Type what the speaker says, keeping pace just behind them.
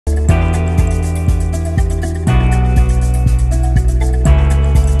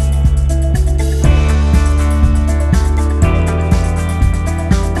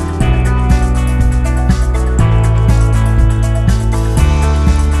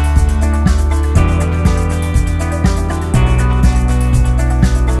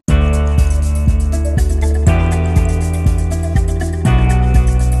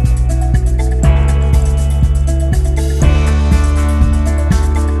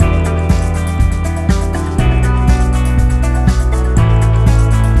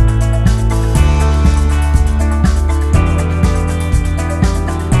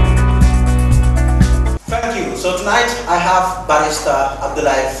have Barrister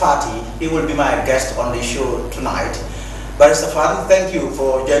Abdoulie Fatty. He will be my guest on the show tonight. Barrister Fatty, thank you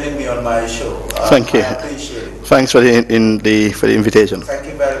for joining me on my show. Thank you. I appreciate it. Thanks for the invitation. Thank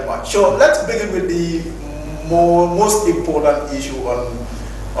you very much. So let's begin with the most important issue on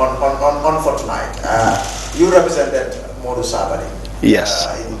for tonight. You represented Momodou Sabally. Yes.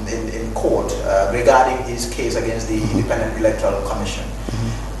 In court regarding his case against the Independent Electoral Commission.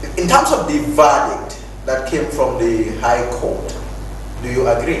 In terms of the verdict that came from the High Court, do you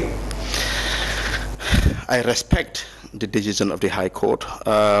agree? I respect the decision of the High Court.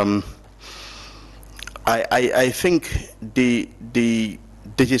 I think the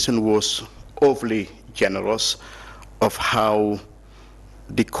decision was overly generous of how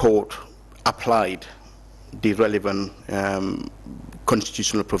the court applied the relevant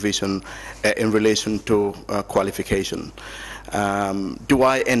constitutional provision in relation to qualification. Do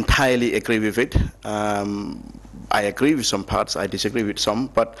I entirely agree with it? I agree with some parts, I disagree with some,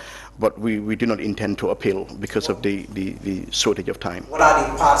 but we do not intend to appeal because of the shortage of time. What are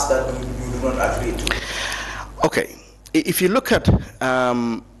the parts that you do not agree to? Okay, if you look at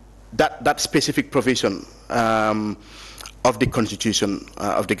that specific provision of the Constitution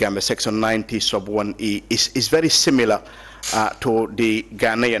of the Gambia, Section 90 sub 1E, is very similar to the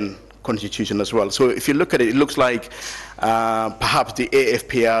Ghanaian Constitution as well. So if you look at it, it looks like perhaps the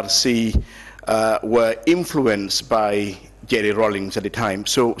AFPRC were influenced by Jerry Rawlings at the time.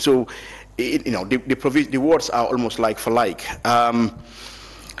 So the words are almost like for like.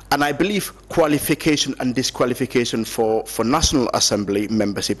 And I believe qualification and disqualification for National Assembly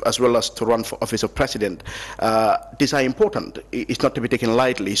membership, as well as to run for office of president, these are important. It's not to be taken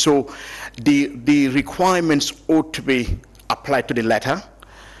lightly. So the requirements ought to be applied to the letter,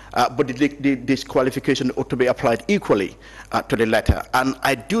 but the disqualification ought to be applied equally to the letter. And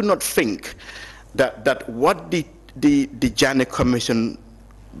I do not think that what the Jamaanoo Commission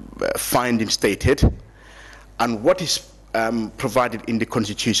finding stated and what is provided in the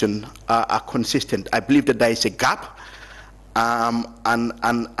Constitution are consistent. I believe that there is a gap, and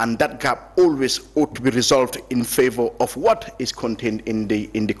that gap always ought to be resolved in favor of what is contained in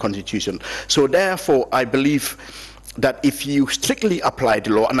the Constitution. So therefore, I believe that if you strictly apply the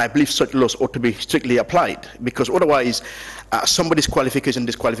law, and I believe such laws ought to be strictly applied, because otherwise somebody's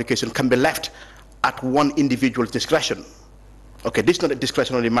disqualification can be left at one individual's discretion. Okay, this is not a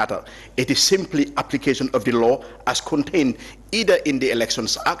discretionary matter. It is simply application of the law as contained either in the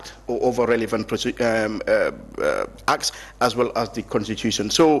Elections Act or over relevant acts, as well as the Constitution.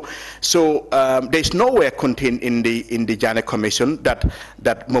 So there is nowhere contained in the Jamaanoo Commission that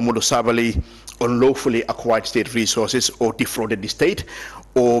Momodou Sabally unlawfully acquired state resources or defrauded the state,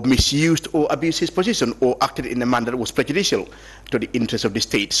 or misused or abused his position, or acted in a manner that was prejudicial to the interests of the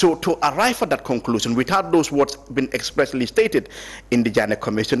state. So to arrive at that conclusion without those words being expressly stated in the Jamaanoo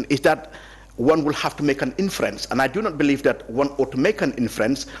Commission is that one will have to make an inference, and I do not believe that one ought to make an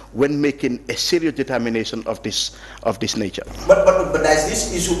inference when making a serious determination of this nature. But there's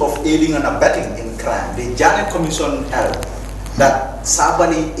this issue of aiding and abetting in crime. The Jamaanoo Commission held that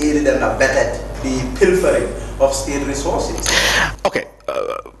Sabally aided and abetted the pilfering of state resources. Okay.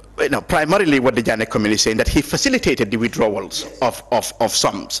 Primarily what the Jamaanoo Commission is saying, that he facilitated the withdrawals of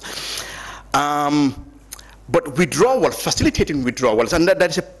sums. But facilitating withdrawals, and that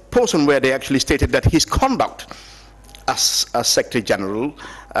is a portion where they actually stated that his conduct as Secretary General,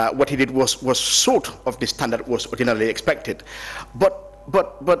 what he did was short of the standard was ordinarily expected. But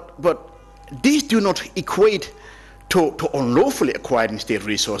these do not equate to unlawfully acquiring state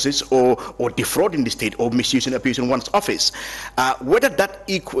resources or defrauding the state or misusing and abusing one's office. Whether that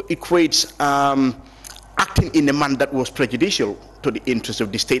equates acting in a manner that was prejudicial to the interests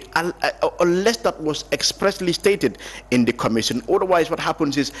of the state, unless that was expressly stated in the commission. Otherwise, what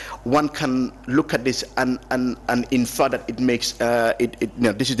happens is one can look at this and infer that it makes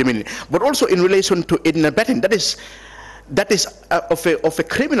this is the meaning. But also in relation to aiding and abetting, that is of a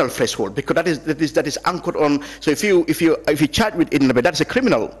criminal threshold, because that is anchored on. So if you charge with aiding and abetting, that's a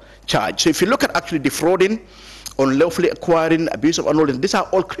criminal charge. So if you look at actually defrauding, unlawfully acquiring, abuse of unlawful, these are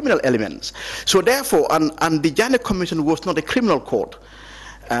all criminal elements. So therefore, and the Jamaanoo Commission was not a criminal court.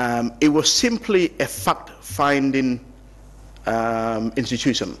 It was simply a fact-finding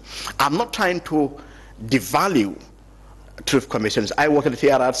institution. I'm not trying to devalue truth commissions. I work at the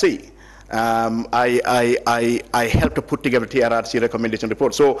TRRC. I helped to put together the TRRC recommendation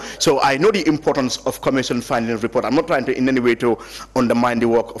report. So I know the importance of commission finding report. I'm not trying to in any way to undermine the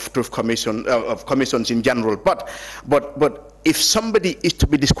work of truth commission, of commissions in general. But if somebody is to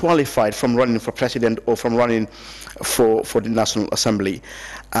be disqualified from running for president or from running for the National Assembly,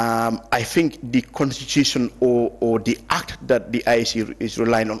 I think the constitution or the act that the IEC is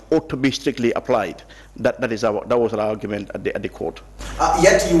relying on ought to be strictly applied. That was our argument at the court.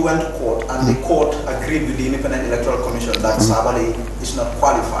 Yet you went to court, and the court agreed with the Independent Electoral Commission that Sabally is not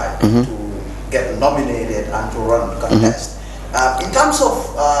qualified to get nominated and to run contest. In terms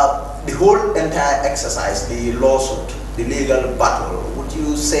of the whole entire exercise, the lawsuit, the legal battle, would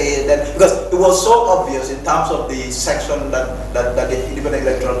you say that, because it was so obvious in terms of the section that the Independent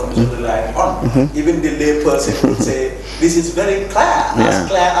Electoral Commission relied on, even the lay person would say, this is very clear, as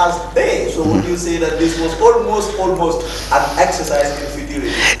clear as day. So would you say that this was almost an exercise in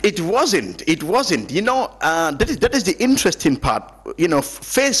futility? It wasn't. You know, that is the interesting part. You know,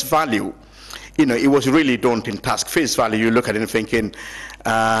 face value, you know, it was really daunting task. Face value, you look at it and thinking,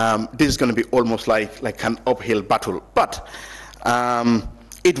 this is going to be almost like an uphill battle. But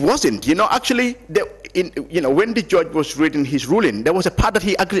it wasn't. You know, actually, when the judge was reading his ruling, there was a part that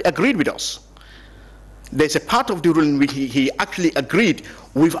he agreed with us. There's a part of the ruling which he actually agreed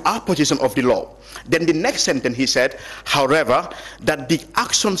with our position of the law. Then the next sentence he said, however, that the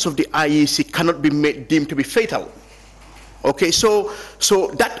actions of the IEC cannot be deemed to be fatal. Okay, so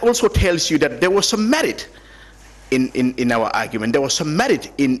that also tells you that there was some merit in our argument. There was some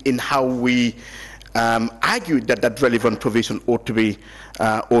merit in how we argued that relevant provision ought to be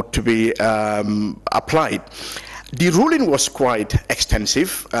applied. The ruling was quite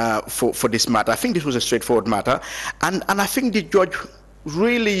extensive for this matter. I think this was a straightforward matter, and I think the judge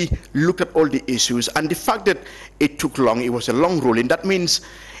really looked at all the issues, and the fact that it took long, it was a long ruling, that means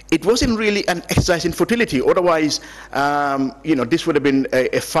it wasn't really an exercise in futility. Otherwise, you know, this would have been a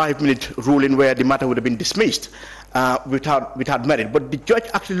 5-minute ruling where the matter would have been dismissed without merit. But the judge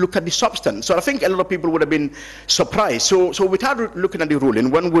actually looked at the substance. So I think a lot of people would have been surprised. So without looking at the ruling,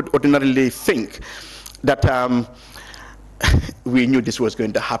 one would ordinarily think that we knew this was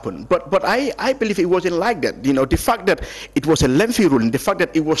going to happen. But I believe it wasn't like that. You know, the fact that it was a lengthy ruling, the fact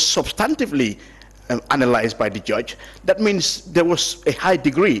that it was substantively analyzed by the judge, that means there was a high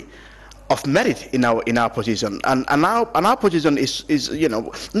degree of merit in our position, and our position is, you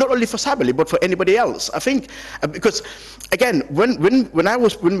know, not only for Sabally but for anybody else. I think because again, when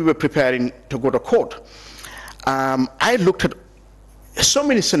we were preparing to go to court, I looked at so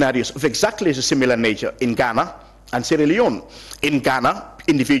many scenarios of exactly a similar nature in Ghana and Sierra Leone. In Ghana,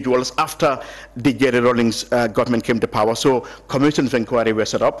 individuals, after the Jerry Rawlings government came to power, so commissions of inquiry were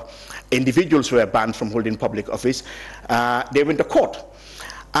set up, individuals were banned from holding public office, they went to court.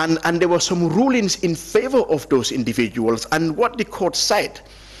 And there were some rulings in favor of those individuals, and what the court said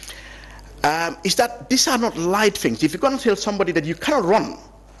is that these are not light things. If you're going to tell somebody that you cannot run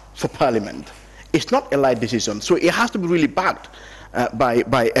for parliament, it's not a light decision, so it has to be really backed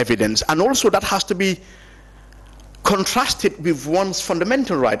by evidence, and also that has to be contrasted with one's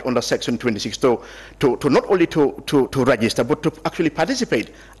fundamental right under Section 26 to not only to register but to actually participate,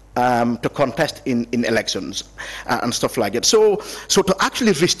 to contest in elections and stuff like that. So to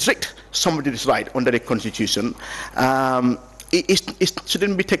actually restrict somebody's right under the Constitution, it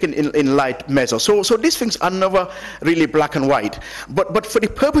shouldn't be taken in light measure. So these things are never really black and white. But for the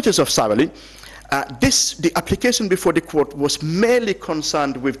purposes of Sabally, the application before the court was merely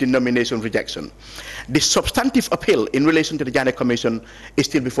concerned with the nomination rejection. The substantive appeal in relation to the Jamaanoo Commission is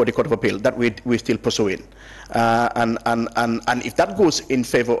still before the Court of Appeal, that we're still pursuing. And if that goes in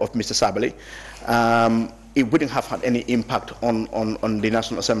favor of Mr. Sabally, it wouldn't have had any impact on the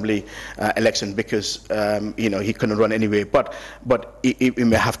National Assembly election, because you know, he couldn't run anyway. But it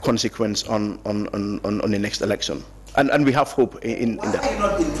may have consequence on the next election. And we have hope in that. Why are you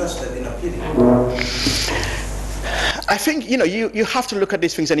not interested in appealing? I think, you know, you have to look at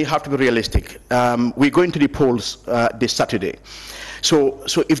these things and you have to be realistic. We're going to the polls this Saturday. So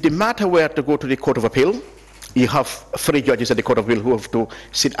if the matter were to go to the Court of Appeal, you have 3 judges at the Court of Appeal who have to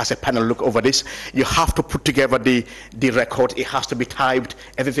sit as a panel, look over this. You have to put together the record. It has to be typed.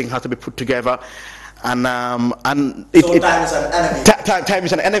 Everything has to be put together. And time is an enemy. Time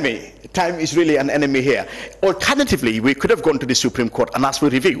is an enemy. Time is really an enemy here. Alternatively, we could have gone to the Supreme Court and asked for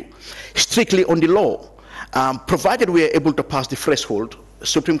review, strictly on the law. Provided we are able to pass the threshold,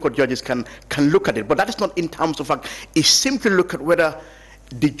 Supreme Court judges can look at it. But that is not in terms of fact. It's simply look at whether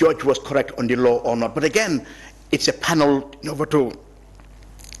the judge was correct on the law or not. But again, it's a panel, you know, to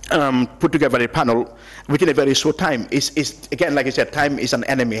put together a panel within a very short time. Is again, like I said, time is an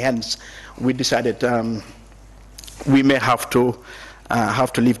enemy. Hence, we decided we may have to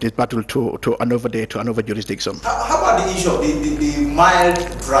leave this battle to another day, to another jurisdiction. How about the issue of the mild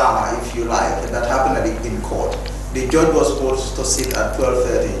drama, if you like, that happened in court? the judge was supposed to sit at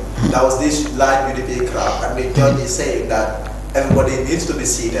 12:30. There was this large UDP crowd, and the judge is saying that everybody needs to be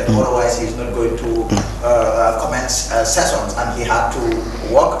seated, otherwise he's not going to commence sessions, and he had to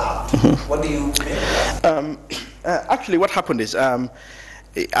walk out. What do you mean? Actually, what happened is, I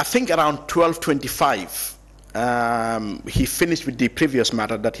think around 12:25, he finished with the previous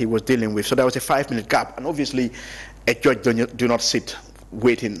matter that he was dealing with. So there was a 5-minute gap, and obviously, a judge do not sit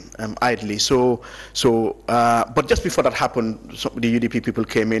waiting idly. But just before that happened, the UDP people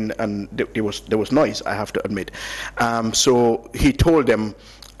came in, and there was noise, I have to admit. So he told them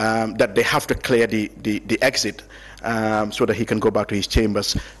that they have to clear the exit so that he can go back to his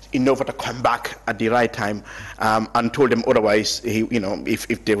chambers, in order to come back at the right time, and told them otherwise, if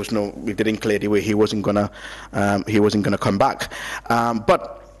they didn't clear the way, he wasn't gonna come back.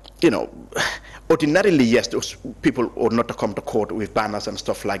 But ordinarily, yes, those people ought not to come to court with banners and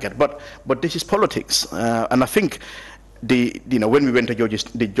stuff like that. But this is politics, and I think when we went to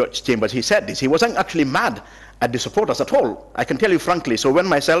the judge's chambers, he said this. He wasn't actually mad at the supporters at all. I can tell you frankly. So when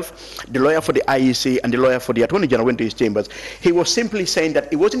myself, the lawyer for the IEC, and the lawyer for the Attorney General went to his chambers, he was simply saying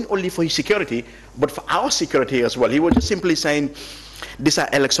that it wasn't only for his security, but for our security as well. He was just simply saying these are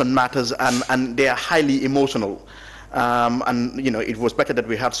election matters, and they are highly emotional. And it was better that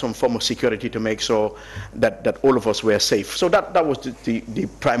we had some form of security to make sure that all of us were safe. So that was the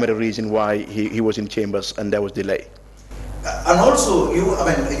primary reason why he was in chambers, and there was delay. And also,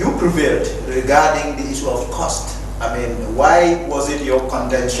 you prevailed regarding the issue of cost. Why was it your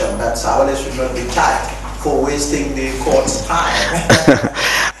contention that Sabally should not be charged for wasting the court's time?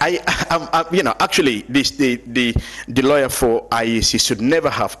 Actually, the lawyer for IEC should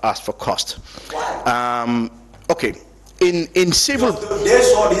never have asked for cost. Why? Okay. In civil, they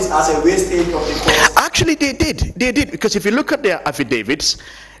saw this as a wastage of the cost. Actually, they did, because if you look at their affidavits,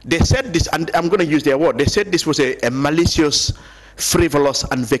 they said this, and I'm going to use their word. They said this was a malicious, frivolous,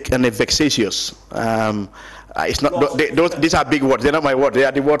 and vexatious. It's not these are big words. They're not my words. They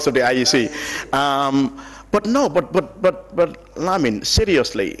are the words of the IEC. But Lamin,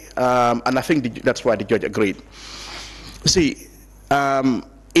 seriously, and I think that's why the judge agreed. See,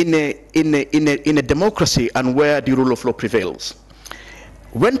 in a democracy, and where the rule of law prevails,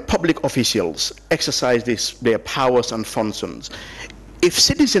 when public officials exercise their powers and functions, if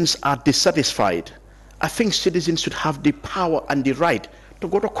citizens are dissatisfied, I think citizens should have the power and the right to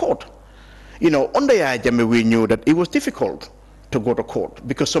go to court. Under Yahya Jammeh, we knew that it was difficult to go to court,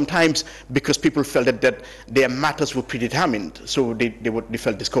 because people felt that their matters were predetermined, so they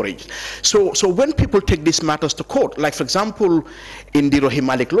felt discouraged. So when people take these matters to court, like for example in the Rohim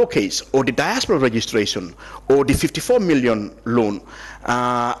Malik law case, or the diaspora registration, or the 54 million loan,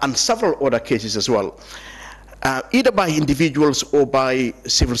 and several other cases as well, either by individuals or by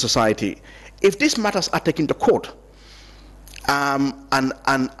civil society, if these matters are taken to court, and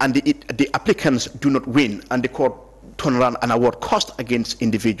the applicants do not win, and the court turn around and award cost against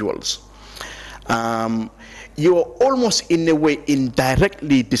individuals, you're almost in a way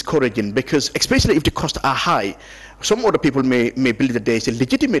indirectly discouraging, because especially if the costs are high, some other people may believe that there is a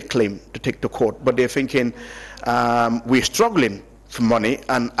legitimate claim to take to court, but they're thinking we're struggling for money,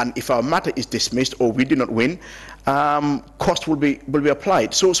 and if our matter is dismissed or we do not win, cost will be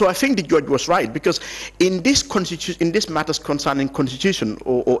applied. So I think the judge was right, because in this matters concerning constitution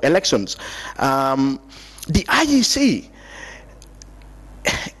or elections, the IEC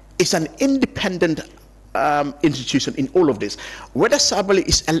is an independent institution in all of this. Whether Sabally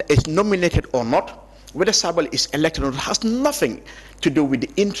is nominated or not, whether Sabally is elected or not, has nothing to do with the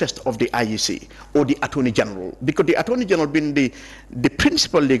interest of the IEC or the Attorney General, because the Attorney General, being the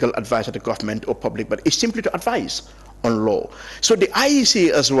principal legal advisor to government or public, but is simply to advise on law. So the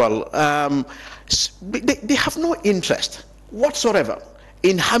IEC as well, they have no interest whatsoever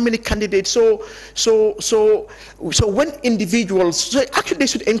in how many candidates. So when individuals, so actually they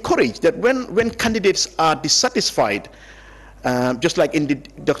should encourage that when candidates are dissatisfied, just like in the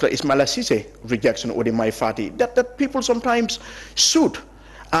Dr. Ismaila Ceesay rejection or the Fatty, that people sometimes suit.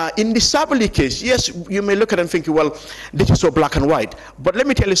 In the Sabally case, yes, you may look at it and think, well, this is so black and white. But let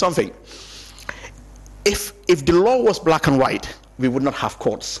me tell you something. If the law was black and white, we would not have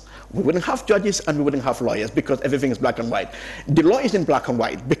courts. We wouldn't have judges, and we wouldn't have lawyers, because everything is black and white. The law isn't black and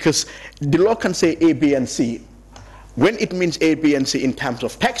white, because the law can say A, B, and C when it means A, B, and C in terms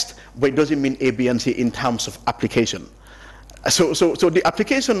of text, but it doesn't mean A, B, and C in terms of application. So the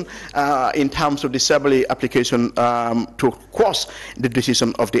application in terms of the Sabally application to cross the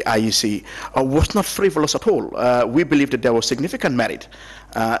decision of the IEC was not frivolous at all. We believe that there was significant merit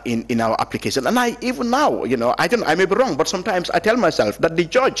in our application, and even now, I may be wrong, but sometimes I tell myself that the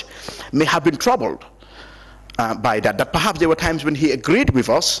judge may have been troubled by that. That perhaps there were times when he agreed with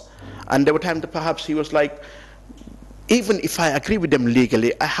us, and there were times that perhaps he was like, even if I agree with them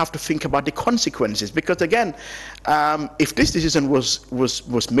legally, I have to think about the consequences. Because again, if this decision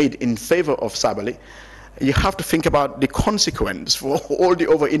was made in favor of Sabally, you have to think about the consequence for all the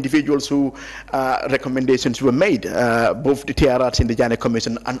other individuals who recommendations were made, both the TRRs in the Janneh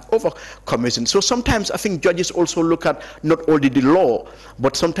Commission and other commissions. So sometimes I think judges also look at not only the law,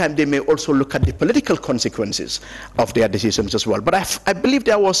 but sometimes they may also look at the political consequences of their decisions as well. But I believe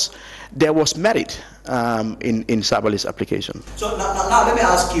there was merit in Sabally's application. So now let me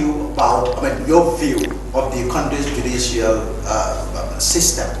ask you about, your view of the country's judicial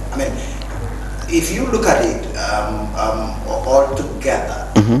system. If you look at it all together,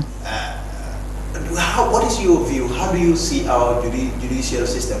 what is your view? How do you see our judicial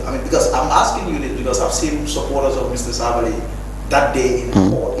system? Because I'm asking you this because I've seen supporters of Mr. Sabally that day in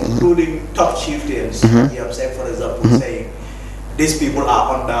court, including top chieftains. You have said, for example, saying these people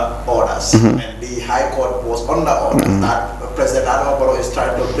are under orders, and the High Court was under orders that President Adama Barrow is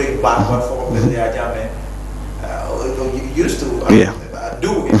trying to bring back what former President Jammeh used to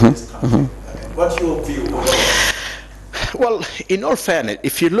do in this country. What's your view overall? Well, in all fairness,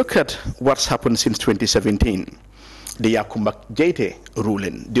 if you look at what's happened since 2017, the Yakumba Jete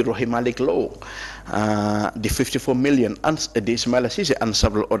ruling, the Rohey Malik law, the 54 million, and the Ismail Assisi and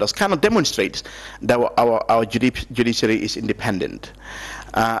several others kind of demonstrates that our judiciary is independent.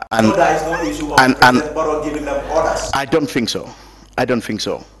 And so there is no issue of President Barrow giving them orders? I don't think so. I don't think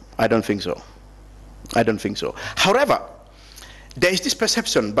so. However, there is this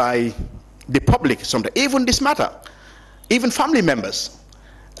perception by the public, sometimes, even this matter, even family members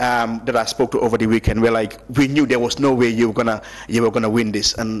that I spoke to over the weekend were like, we knew there was no way you were gonna win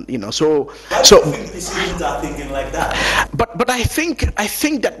this, and so. Why do you think the citizens are thinking like that? But I think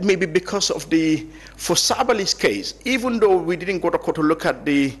that maybe because of for Sabally's case, even though we didn't go to court to look at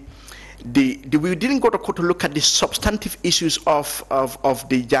we didn't go to court to look at the substantive issues of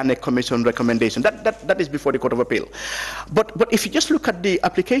the Janneh Commission recommendation. That is before the Court of Appeal. But if you just look at the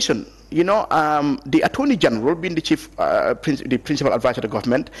application, the Attorney General, being the the principal advisor to the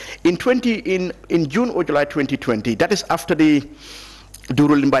government, in June or July 2020, that is after the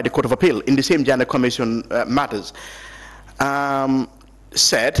ruling by the Court of Appeal in the same Janneh Commission matters,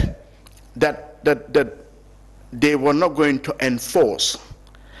 said that they were not going to enforce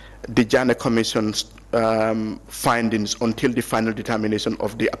the Janneh Commission's findings until the final determination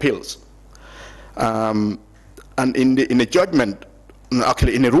of the appeals. And in a judgment,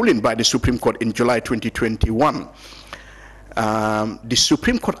 actually in a ruling by the Supreme Court in July 2021, the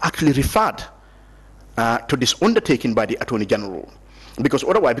Supreme Court actually referred to this undertaking by the Attorney General. Because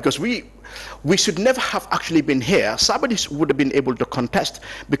otherwise, because we should never have actually been here. Sabally would have been able to contest,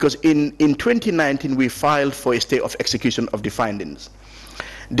 because in 2019 we filed for a stay of execution of the findings.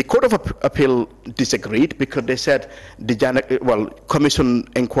 The Court of Appeal disagreed because they said the Commission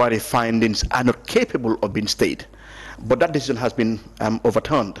inquiry findings are not capable of being stayed. But that decision has been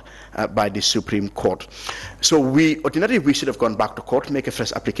overturned by the Supreme Court. So ordinarily we should have gone back to court, make a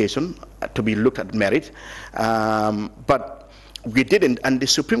fresh application to be looked at merit. But we didn't, and the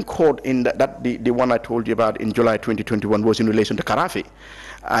Supreme Court, in the one I told you about in July 2021, was in relation to Karafi.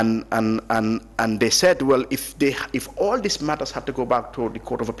 And they said, well, if all these matters have to go back to the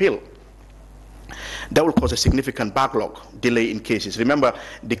Court of Appeal, that will cause a significant backlog, delay in cases. Remember,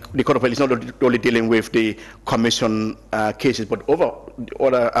 the Court of Appeal is not only dealing with the Commission cases, but other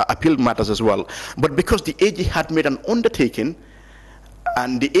appeal matters as well. But because the AG had made an undertaking,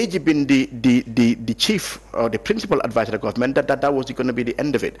 and the AG being the chief or the principal advisor of the government, that was going to be the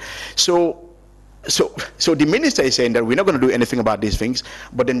end of it. So the minister is saying that we're not going to do anything about these things,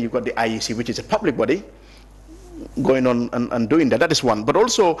 but then you've got the IEC, which is a public body, going on and doing that. That is one. But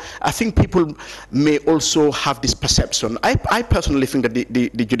also, I think people may also have this perception. I personally think that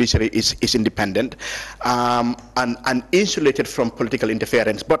the judiciary is independent and insulated from political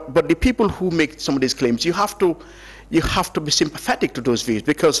interference. But the people who make some of these claims, you have to be sympathetic to those views,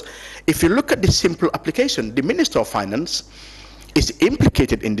 because if you look at the simple application, the Minister of Finance is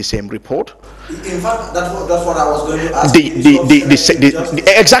implicated in the same report. In fact, that's what I was going to ask.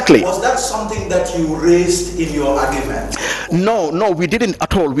 Exactly. Was that something that you raised in your argument? No, we didn't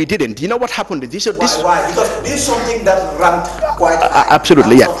at all. We didn't. You know what happened? Why? Because this is something that ranked quite high.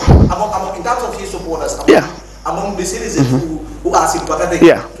 Absolutely, yeah. In terms of his supporters, among the citizens who are sympathetic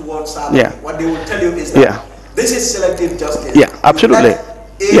towards Sabally, what they will tell you is that this is selective justice. Yeah, absolutely.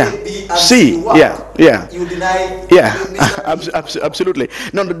 B, and C. You deny. Absolutely.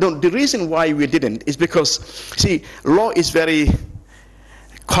 No, the reason why we didn't is because, see, law is very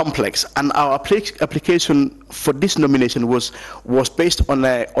complex, and our application for this nomination was based on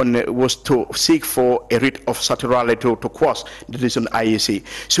was to seek for a writ of certiorari to quash the decision of the IEC.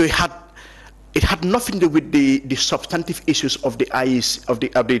 So it had nothing to do with the substantive issues of the IEC of the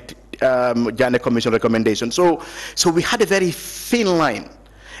Jamaanoo Commission recommendation. So we had a very thin line.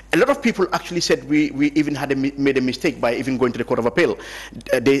 A lot of people actually said we even had made a mistake by even going to the Court of Appeal.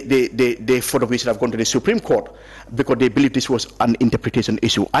 They thought we should have gone to the Supreme Court because they believed this was an interpretation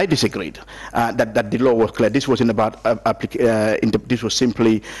issue. I disagreed that the law was clear. This wasn't about this was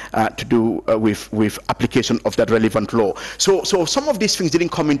simply to do with application of that relevant law. So some of these things didn't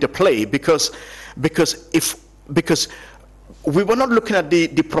come into play because we were not looking at the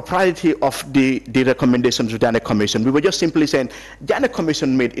propriety of the recommendations of the Jamaanoo Commission. We were just simply saying, Jamaanoo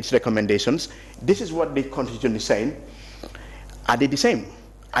Commission made its recommendations. This is what the Constitution is saying. Are they the same?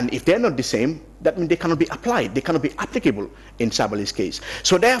 And if they're not the same, that means they cannot be applied. They cannot be applicable in Sabally's case.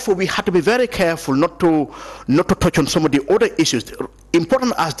 So therefore, we had to be very careful not to touch on some of the other issues.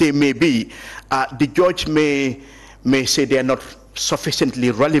 Important as they may be, the judge may say they are not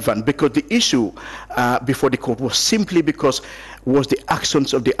sufficiently relevant, because the issue before the court was simply because was the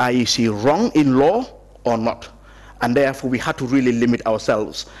actions of the IEC wrong in law or not, and therefore we had to really limit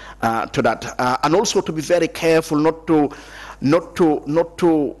ourselves to that, and also to be very careful not to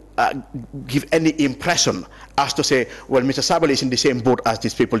give any impression as to say, well, Mr. Sabally is in the same boat as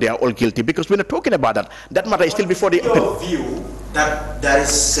these people, they are all guilty, because we're not talking about that. That matter is still before the... Your view that there is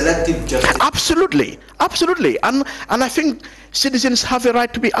selective justice? Absolutely, and I think citizens have a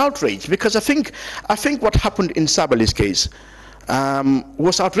right to be outraged, because I think what happened in Sabally's case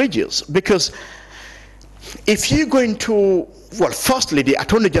was outrageous, because if you're going to, well, firstly, the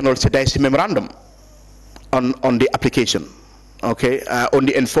Attorney General said there is a memorandum on the application, okay, on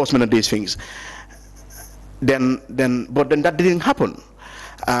the enforcement of these things. Then that didn't happen.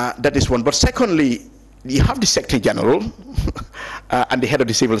 That is one. But secondly, you have the Secretary General and the head of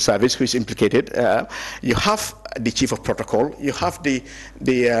the civil service who is implicated. You have the chief of protocol. You have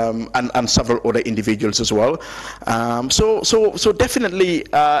and several other individuals as well. So definitely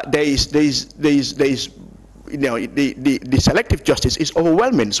there is you know, the selective justice is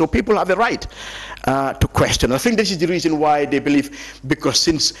overwhelming, so people have a right to question. I think this is the reason why they believe, because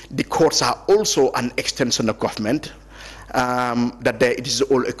since the courts are also an extension of government, that it is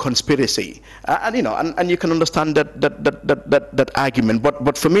all a conspiracy, and you know, and you can understand that argument.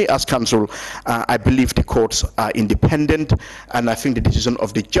 But for me, as counsel, I believe the courts are independent, and I think the decision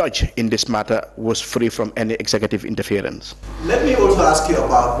of the judge in this matter was free from any executive interference. Let me also ask you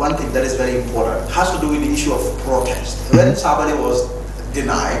about one thing that is very important. It has to do with the issue of protest. When Sabally was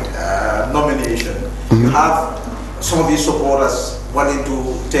denied nomination, you have some of his supporters wanting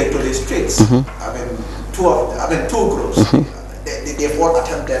to take to the streets. Two groups. They all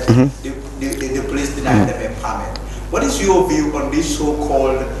attempted. The police denied them a permit. What is your view on this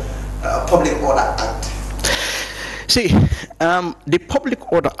so-called Public Order Act? See, the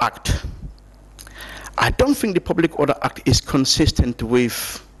Public Order Act, I don't think the Public Order Act is consistent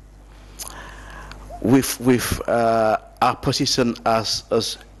with our position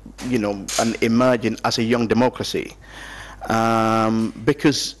as you know, and emerging as a young democracy,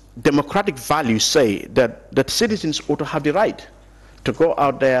 because democratic values say that citizens ought to have the right to go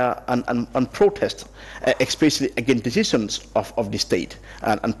out there and protest, especially against decisions of the state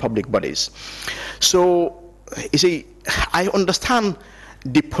and public bodies. So, you see, I understand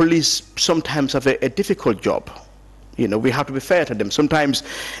the police sometimes have a difficult job. You know, we have to be fair to them. Sometimes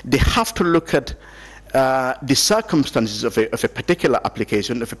they have to look at the circumstances of a particular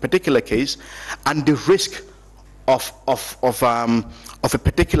application, of a particular case, and the risk of a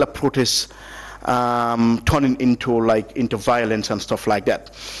particular protest turning into violence and stuff like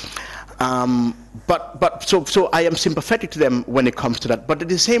that. So I am sympathetic to them when it comes to that. But at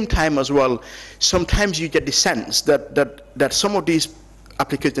the same time as well, sometimes you get the sense that some of these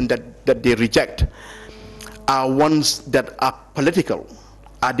applications that they reject are ones that are political,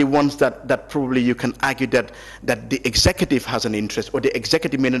 are the ones that probably you can argue that the executive has an interest, or the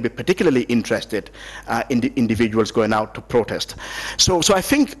executive may not be particularly interested in the individuals going out to protest. So I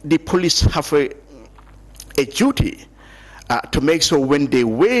think the police have a duty to make sure when they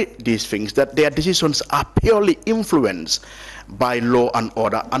weigh these things that their decisions are purely influenced by law and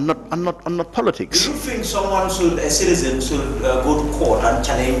order and not politics. Do you think a citizen should go to court and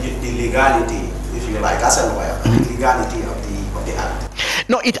challenge the legality, if you like, as a lawyer, the legality of the act?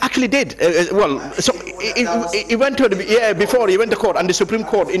 No, it actually did. So it went to before he went to court, and the Supreme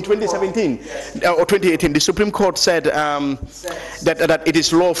Court in 2017 or 2018, the Supreme Court said that it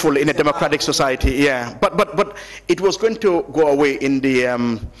is lawful in a democratic society. Yeah, but it was going to go away in the.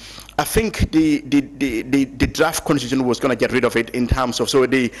 I think the draft constitution was going to get rid of it in terms of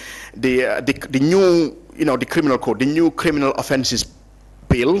the new the criminal code, the new criminal offences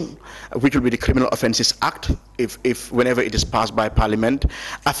bill, which will be the Criminal Offences Act, if whenever it is passed by Parliament.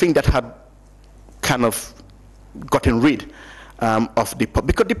 I think that had kind of gotten rid of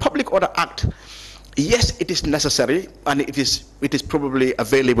because the Public Order Act, yes, it is necessary, and it is probably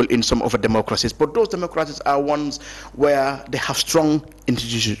available in some other democracies, but those democracies are ones where they have strong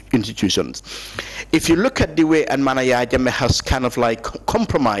institutions. If you look at the way and manner Yahya Jammeh has kind of like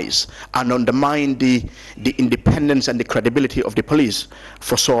compromised and undermined the independence and the credibility of the police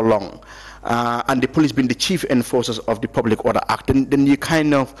for so long, and the police being the chief enforcers of the Public Order Act, then you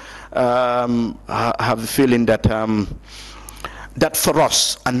kind of have the feeling that that for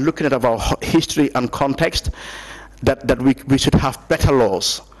us, and looking at our history and context, that we should have better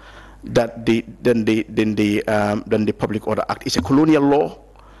laws than the Public Order Act. It's a colonial law.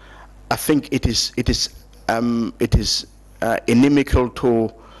 I think it is inimical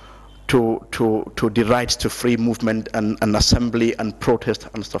to the rights to free movement and assembly and protest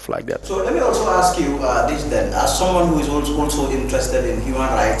and stuff like that. So let me also ask you this then, as someone who is also interested in human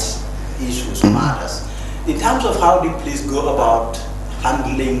rights issues, matters. In terms of how the police go about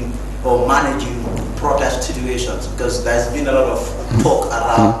handling or managing protest situations, because there's been a lot of talk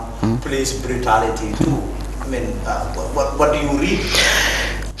around police brutality too. I mean, what do you read?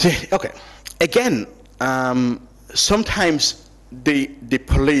 See, okay. Again, sometimes the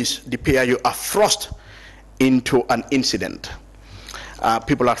police, the PIU, are thrust into an incident.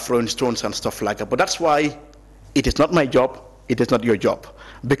 People are throwing stones and stuff like that. But that's why it is not my job, it is not your job,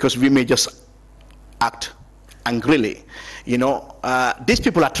 because we may just act angrily. These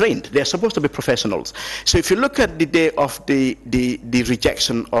people are trained. They are supposed to be professionals. So if you look at the day of the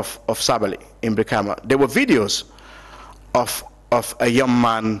rejection of Sabally in Brikama, there were videos of a young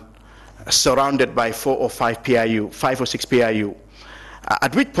man surrounded by 4 or 5 PIU, 5 or 6 PIU,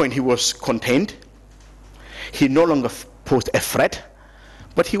 at which point he was contained. He no longer posed a threat,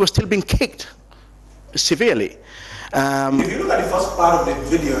 but he was still being kicked severely. If you look at the first part of the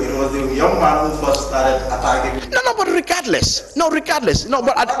video, it was the young man who first started attacking. But regardless, but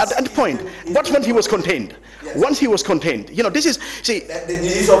at the point, once he was contained, once he was contained, this is, see, the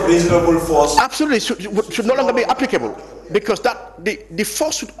use of reasonable force absolutely should no longer be applicable, because the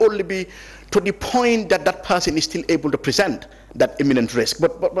force should only be to the point that that person is still able to present that imminent risk.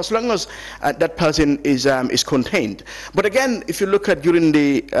 But as long as that person is contained. But again, if you look at during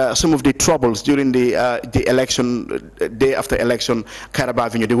some of the troubles during the election, day after election, Kairaba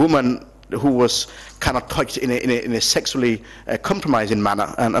Avenue, the woman who was kind of touched in a sexually compromising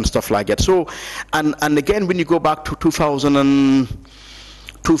manner and stuff like that. So, and again, when you go back to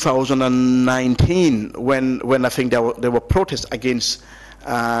 2019, when I think there were protests against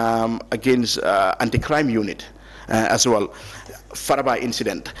anti-crime unit as well, Faraba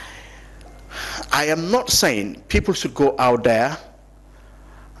incident. I am not saying people should go out there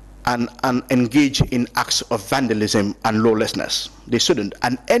and engage in acts of vandalism and lawlessness. They shouldn't.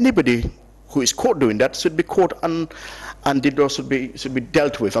 And anybody who is caught doing that should be caught and the law should be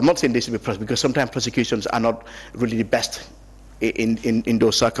dealt with. I'm not saying they should be prosecuted, because sometimes prosecutions are not really the best in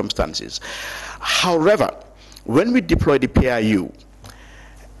those circumstances. However, when we deploy the PIU,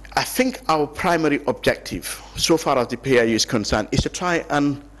 I think our primary objective, so far as the PIU is concerned, is to try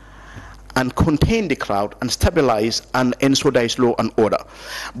and contain the crowd and stabilize and ensure there is law and order.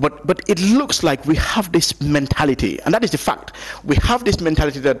 But it looks like we have this mentality, and that is the fact. We have this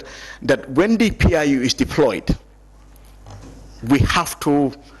mentality that when the PIU is deployed, we have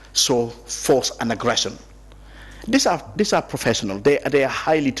to show force and aggression. These are professional. They are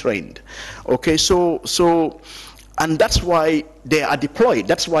highly trained. Okay, so. And that's why they are deployed.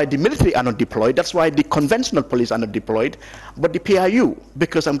 That's why the military are not deployed. That's why the conventional police are not deployed, but the PIU,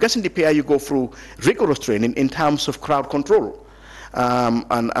 because I'm guessing the PIU go through rigorous training in terms of crowd control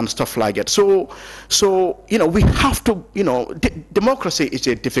and stuff like that. So we have to, democracy is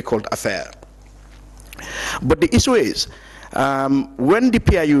a difficult affair. But the issue is, when the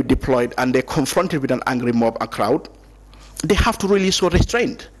PIU deployed and they're confronted with an angry mob, a crowd, they have to really show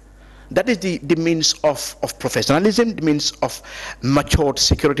restraint. That is the means of professionalism, the means of matured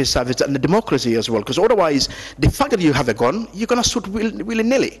security service and the democracy as well. Because otherwise, the fact that you have a gun, you're going to shoot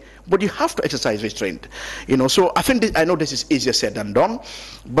willy-nilly. But you have to exercise restraint. So I think I know this is easier said than done,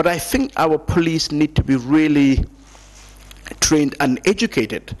 but I think our police need to be really trained and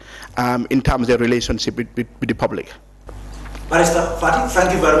educated in terms of their relationship with the public. Barrister Fatty,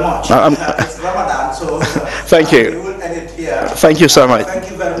 thank you very much. It's Ramadan, so thank you. We will end it here. Thank you so much. Thank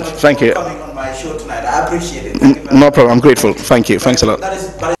you very much for coming on my show tonight. I appreciate it. Thank you very no much. problem. I'm grateful. Thank you. Thanks a lot. That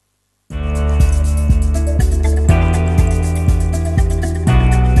is